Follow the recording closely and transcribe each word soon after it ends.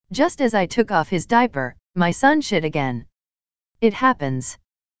Just as I took off his diaper, my son shit again. It happens.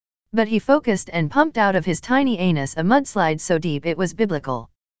 But he focused and pumped out of his tiny anus a mudslide so deep it was biblical.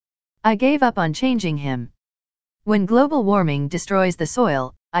 I gave up on changing him. When global warming destroys the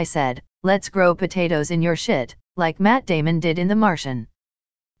soil, I said, let's grow potatoes in your shit, like Matt Damon did in The Martian.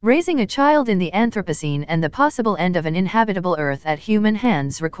 Raising a child in the Anthropocene and the possible end of an inhabitable Earth at human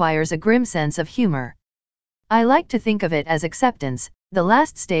hands requires a grim sense of humor. I like to think of it as acceptance, the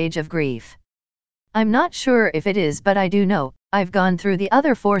last stage of grief. I'm not sure if it is, but I do know, I've gone through the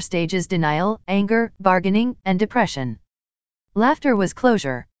other 4 stages: denial, anger, bargaining, and depression. Laughter was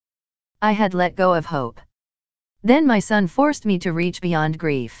closure. I had let go of hope. Then my son forced me to reach beyond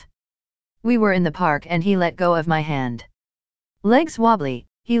grief. We were in the park and he let go of my hand. Legs wobbly,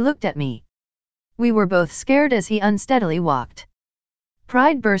 he looked at me. We were both scared as he unsteadily walked.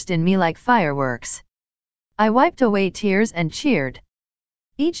 Pride burst in me like fireworks. I wiped away tears and cheered.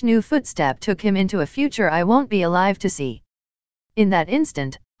 Each new footstep took him into a future I won't be alive to see. In that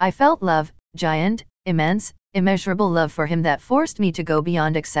instant, I felt love, giant, immense, immeasurable love for him that forced me to go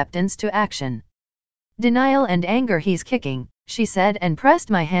beyond acceptance to action. Denial and anger he's kicking, she said and pressed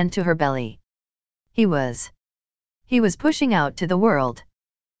my hand to her belly. He was pushing out to the world.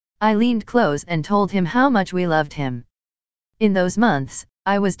 I leaned close and told him how much we loved him. In those months,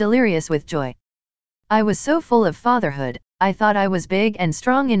 I was delirious with joy. I was so full of fatherhood, I thought I was big and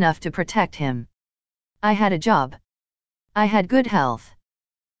strong enough to protect him. I had a job. I had good health.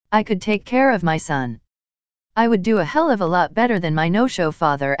 I could take care of my son. I would do a hell of a lot better than my no-show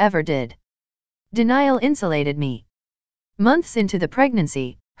father ever did. Denial insulated me. Months into the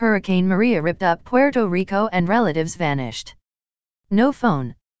pregnancy, Hurricane Maria ripped up Puerto Rico and relatives vanished. No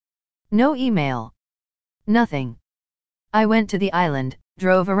phone. No email. Nothing. I went to the island,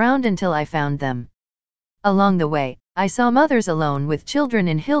 drove around until I found them. Along the way, I saw mothers alone with children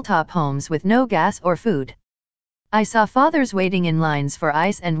in hilltop homes with no gas or food. I saw fathers waiting in lines for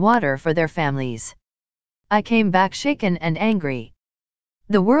ice and water for their families. I came back shaken and angry.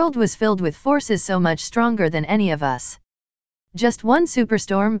 The world was filled with forces so much stronger than any of us. Just one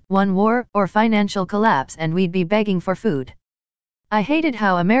superstorm, one war, or financial collapse and we'd be begging for food. I hated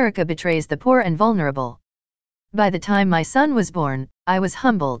how America betrays the poor and vulnerable. By the time my son was born, I was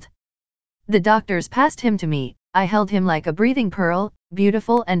humbled. The doctors passed him to me, I held him like a breathing pearl,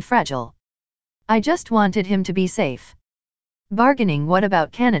 beautiful and fragile. I just wanted him to be safe. Bargaining. What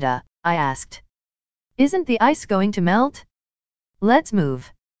about Canada? I asked. Isn't the ice going to melt? Let's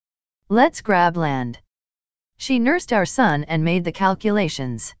move. Let's grab land. She nursed our son and made the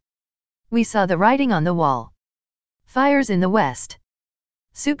calculations. We saw the writing on the wall. Fires in the west.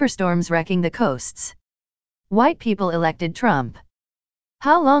 Superstorms wrecking the coasts. White people elected Trump.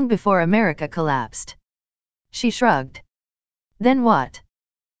 How long before America collapsed? She shrugged. Then what?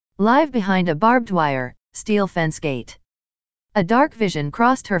 Live behind a barbed wire, steel fence gate. A dark vision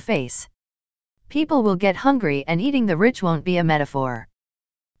crossed her face. People will get hungry and eating the rich won't be a metaphor.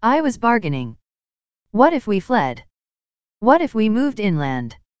 I was bargaining. What if we fled? What if we moved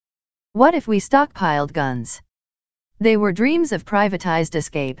inland? What if we stockpiled guns? They were dreams of privatized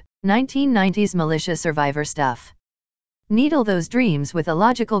escape, 1990s militia survivor stuff. Needle those dreams with a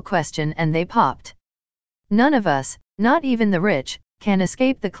logical question and they popped. None of us, not even the rich, can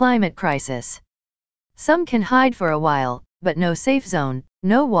escape the climate crisis. Some can hide for a while, but no safe zone,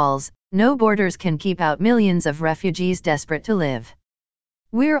 no walls, no borders can keep out millions of refugees desperate to live.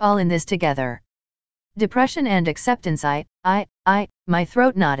 We're all in this together. Depression and acceptance. My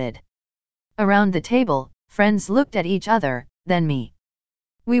throat knotted. Around the table, friends looked at each other, then me.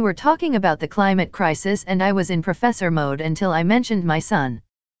 We were talking about the climate crisis and I was in professor mode until I mentioned my son.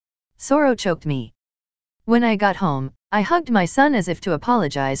 Sorrow choked me. When I got home, I hugged my son as if to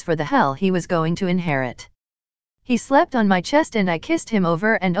apologize for the hell he was going to inherit. He slept on my chest and I kissed him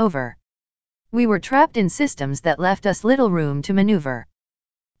over and over. We were trapped in systems that left us little room to maneuver.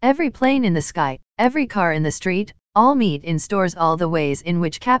 Every plane in the sky, every car in the street, all meat in stores, all the ways in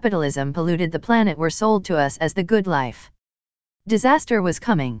which capitalism polluted the planet were sold to us as the good life. Disaster was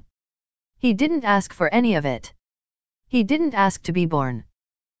coming. He didn't ask for any of it. He didn't ask to be born.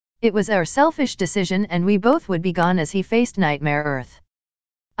 It was our selfish decision and we both would be gone as he faced nightmare Earth.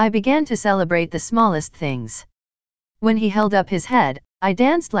 I began to celebrate the smallest things. When he held up his head, I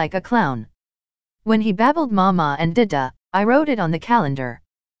danced like a clown. When he babbled mama and dada, I wrote it on the calendar.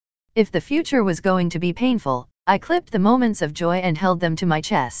 If the future was going to be painful, I clipped the moments of joy and held them to my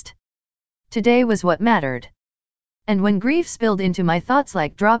chest. Today was what mattered. And when grief spilled into my thoughts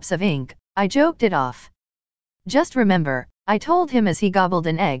like drops of ink, I joked it off. Just remember, I told him as he gobbled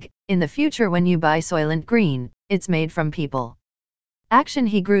an egg, in the future when you buy Soylent Green, it's made from people. Action,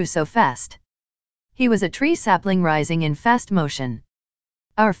 he grew so fast. He was a tree sapling rising in fast motion.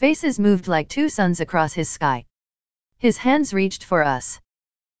 Our faces moved like two suns across his sky. His hands reached for us.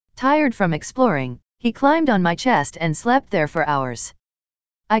 Tired from exploring, he climbed on my chest and slept there for hours.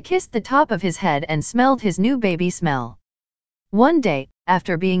 I kissed the top of his head and smelled his new baby smell. One day,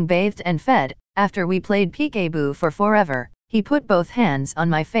 after being bathed and fed, after we played peekaboo for forever, he put both hands on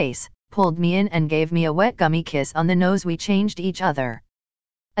my face, pulled me in and gave me a wet gummy kiss on the nose. We changed each other.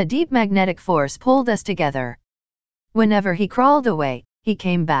 A deep magnetic force pulled us together. Whenever he crawled away, he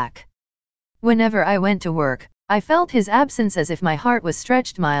came back. Whenever I went to work, I felt his absence as if my heart was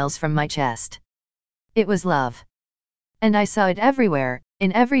stretched miles from my chest. It was love. And I saw it everywhere,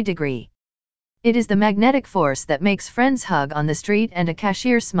 in every degree. It is the magnetic force that makes friends hug on the street and a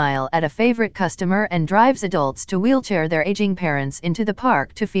cashier smile at a favorite customer and drives adults to wheelchair their aging parents into the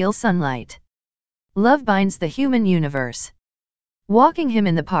park to feel sunlight. Love binds the human universe. Walking him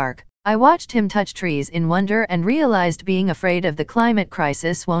in the park, I watched him touch trees in wonder and realized being afraid of the climate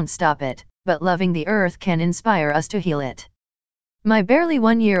crisis won't stop it, but loving the earth can inspire us to heal it. My barely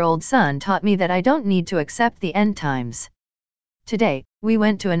 1-year-old son taught me that I don't need to accept the end times. Today, we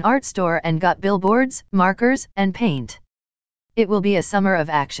went to an art store and got billboards, markers, and paint. It will be a summer of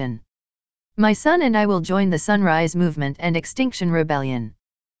action. My son and I will join the Sunrise Movement and Extinction Rebellion.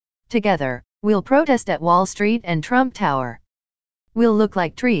 Together, we'll protest at Wall Street and Trump Tower. We'll look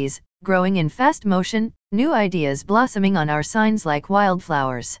like trees, growing in fast motion, new ideas blossoming on our signs like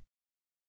wildflowers.